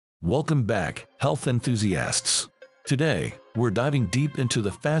Welcome back, health enthusiasts. Today, we're diving deep into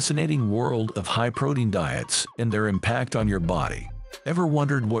the fascinating world of high-protein diets and their impact on your body. Ever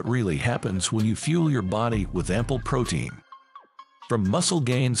wondered what really happens when you fuel your body with ample protein? From muscle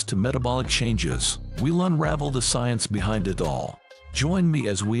gains to metabolic changes, we'll unravel the science behind it all. Join me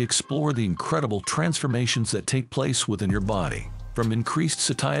as we explore the incredible transformations that take place within your body, from increased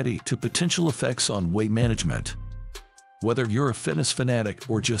satiety to potential effects on weight management. Whether you're a fitness fanatic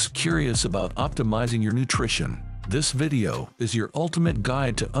or just curious about optimizing your nutrition, this video is your ultimate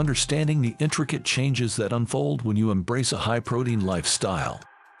guide to understanding the intricate changes that unfold when you embrace a high-protein lifestyle.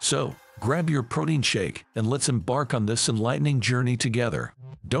 So, grab your protein shake and let's embark on this enlightening journey together.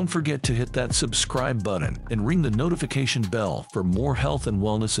 Don't forget to hit that subscribe button and ring the notification bell for more health and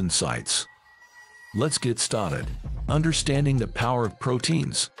wellness insights. Let's get started. Understanding the power of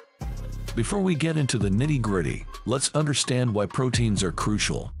proteins. Before we get into the nitty-gritty, let's understand why proteins are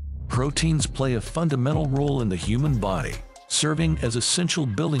crucial. Proteins play a fundamental role in the human body, serving as essential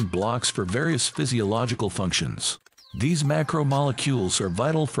building blocks for various physiological functions. These macromolecules are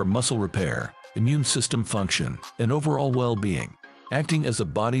vital for muscle repair, immune system function, and overall well-being. Acting as the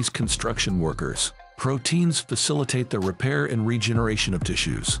body's construction workers, proteins facilitate the repair and regeneration of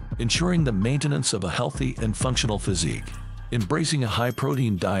tissues, ensuring the maintenance of a healthy and functional physique. Embracing a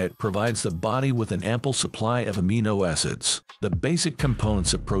high-protein diet provides the body with an ample supply of amino acids, the basic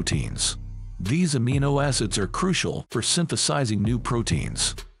components of proteins. These amino acids are crucial for synthesizing new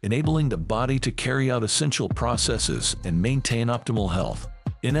proteins, enabling the body to carry out essential processes and maintain optimal health.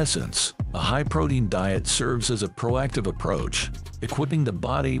 In essence, a high-protein diet serves as a proactive approach, equipping the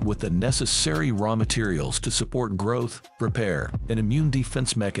body with the necessary raw materials to support growth, repair, and immune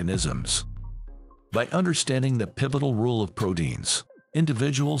defense mechanisms. By understanding the pivotal role of proteins,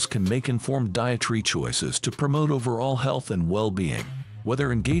 individuals can make informed dietary choices to promote overall health and well-being.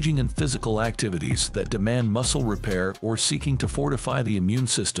 Whether engaging in physical activities that demand muscle repair or seeking to fortify the immune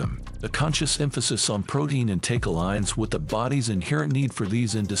system, a conscious emphasis on protein intake aligns with the body's inherent need for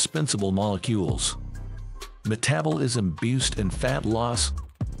these indispensable molecules. Metabolism boost and fat loss.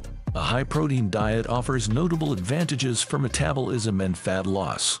 A high-protein diet offers notable advantages for metabolism and fat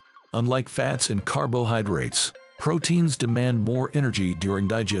loss. Unlike fats and carbohydrates, proteins demand more energy during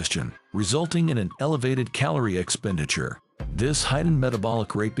digestion, resulting in an elevated calorie expenditure. This heightened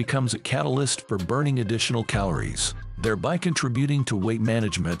metabolic rate becomes a catalyst for burning additional calories, thereby contributing to weight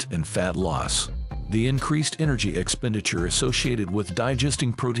management and fat loss. The increased energy expenditure associated with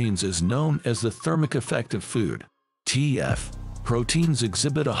digesting proteins is known as the thermic effect of food, TEF. Proteins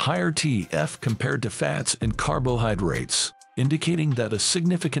exhibit a higher TEF compared to fats and carbohydrates, indicating that a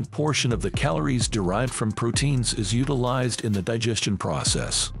significant portion of the calories derived from proteins is utilized in the digestion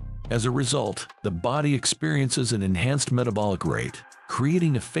process. As a result, the body experiences an enhanced metabolic rate,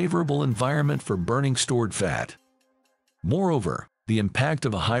 creating a favorable environment for burning stored fat. Moreover, the impact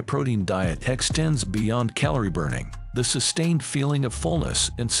of a high-protein diet extends beyond calorie burning. The sustained feeling of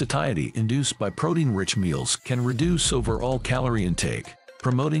fullness and satiety induced by protein-rich meals can reduce overall calorie intake,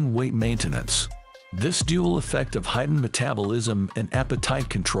 promoting weight maintenance. This dual effect of heightened metabolism and appetite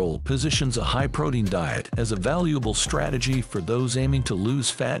control positions a high-protein diet as a valuable strategy for those aiming to lose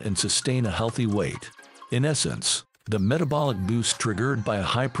fat and sustain a healthy weight. In essence, the metabolic boost triggered by a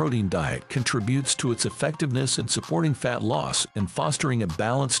high-protein diet contributes to its effectiveness in supporting fat loss and fostering a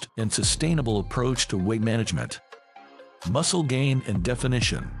balanced and sustainable approach to weight management. Muscle gain and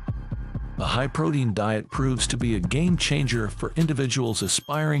definition. A high-protein diet proves to be a game-changer for individuals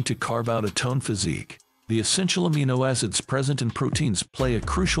aspiring to carve out a toned physique. The essential amino acids present in proteins play a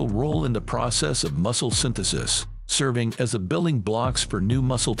crucial role in the process of muscle synthesis, serving as the building blocks for new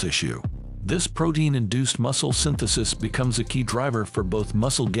muscle tissue. This protein-induced muscle synthesis becomes a key driver for both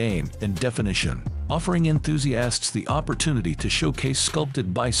muscle gain and definition, offering enthusiasts the opportunity to showcase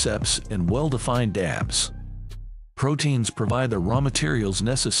sculpted biceps and well-defined abs. Proteins provide the raw materials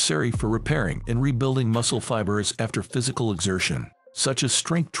necessary for repairing and rebuilding muscle fibers after physical exertion, such as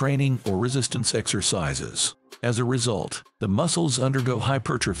strength training or resistance exercises. As a result, the muscles undergo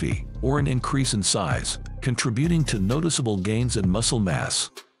hypertrophy, or an increase in size, contributing to noticeable gains in muscle mass.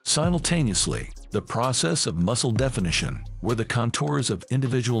 Simultaneously, the process of muscle definition, where the contours of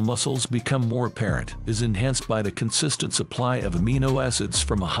individual muscles become more apparent, is enhanced by the consistent supply of amino acids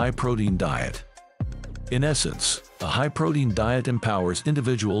from a high-protein diet. In essence, a high-protein diet empowers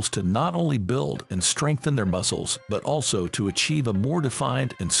individuals to not only build and strengthen their muscles, but also to achieve a more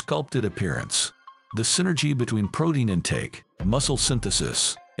defined and sculpted appearance. The synergy between protein intake, muscle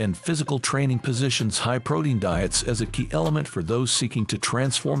synthesis, and physical training positions high-protein diets as a key element for those seeking to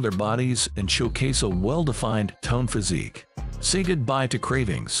transform their bodies and showcase a well-defined, toned physique. Say goodbye to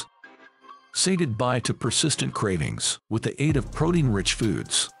cravings. Say goodbye to persistent cravings with the aid of protein-rich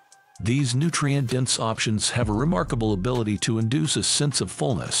foods. These nutrient-dense options have a remarkable ability to induce a sense of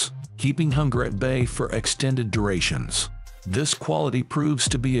fullness, keeping hunger at bay for extended durations. This quality proves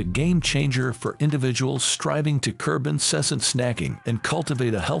to be a game-changer for individuals striving to curb incessant snacking and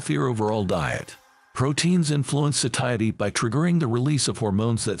cultivate a healthier overall diet. Proteins influence satiety by triggering the release of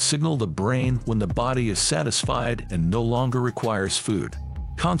hormones that signal the brain when the body is satisfied and no longer requires food.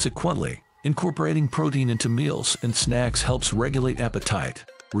 Consequently, incorporating protein into meals and snacks helps regulate appetite,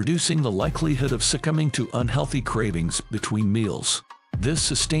 reducing the likelihood of succumbing to unhealthy cravings between meals. This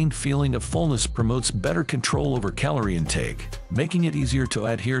sustained feeling of fullness promotes better control over calorie intake, making it easier to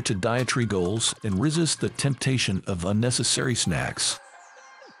adhere to dietary goals and resist the temptation of unnecessary snacks.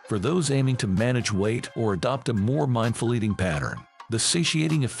 For those aiming to manage weight or adopt a more mindful eating pattern, the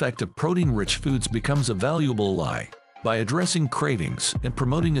satiating effect of protein-rich foods becomes a valuable ally. By addressing cravings and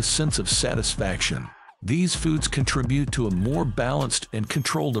promoting a sense of satisfaction, these foods contribute to a more balanced and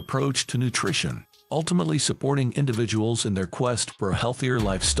controlled approach to nutrition, ultimately supporting individuals in their quest for a healthier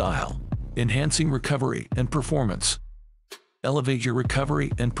lifestyle. Enhancing recovery and performance. Elevate your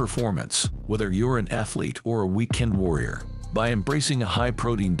recovery and performance, whether you're an athlete or a weekend warrior, by embracing a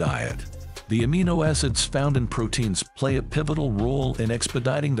high-protein diet. The amino acids found in proteins play a pivotal role in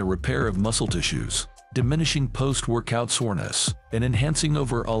expediting the repair of muscle tissues, diminishing post-workout soreness, and enhancing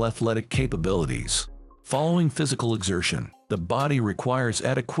overall athletic capabilities. Following physical exertion, the body requires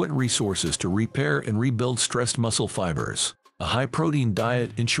adequate resources to repair and rebuild stressed muscle fibers. A high-protein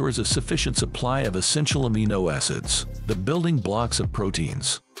diet ensures a sufficient supply of essential amino acids, the building blocks of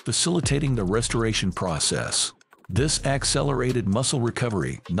proteins, facilitating the restoration process. This accelerated muscle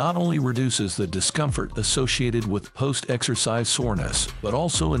recovery not only reduces the discomfort associated with post-exercise soreness, but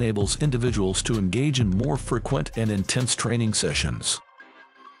also enables individuals to engage in more frequent and intense training sessions.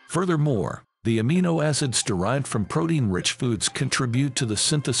 Furthermore, the amino acids derived from protein-rich foods contribute to the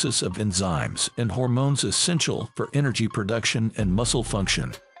synthesis of enzymes and hormones essential for energy production and muscle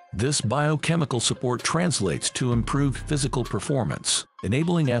function. This biochemical support translates to improved physical performance,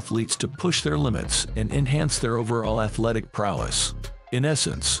 enabling athletes to push their limits and enhance their overall athletic prowess. In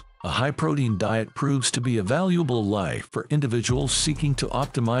essence, a high-protein diet proves to be a valuable ally for individuals seeking to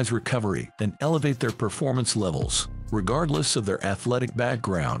optimize recovery and elevate their performance levels, regardless of their athletic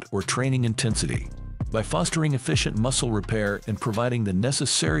background or training intensity. By fostering efficient muscle repair and providing the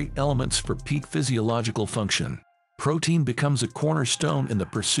necessary elements for peak physiological function, protein becomes a cornerstone in the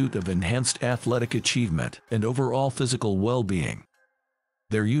pursuit of enhanced athletic achievement and overall physical well-being.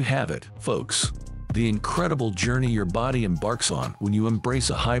 There you have it, folks. The incredible journey your body embarks on when you embrace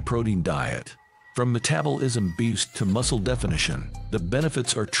a high-protein diet. From metabolism boost to muscle definition, the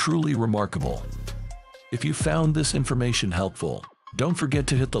benefits are truly remarkable. If you found this information helpful, don't forget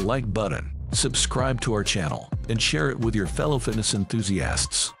to hit the like button, subscribe to our channel, and share it with your fellow fitness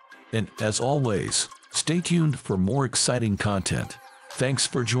enthusiasts. And as always, stay tuned for more exciting content. Thanks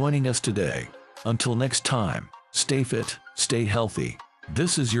for joining us today. Until next time, stay fit, stay healthy.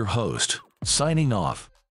 This is your host, signing off.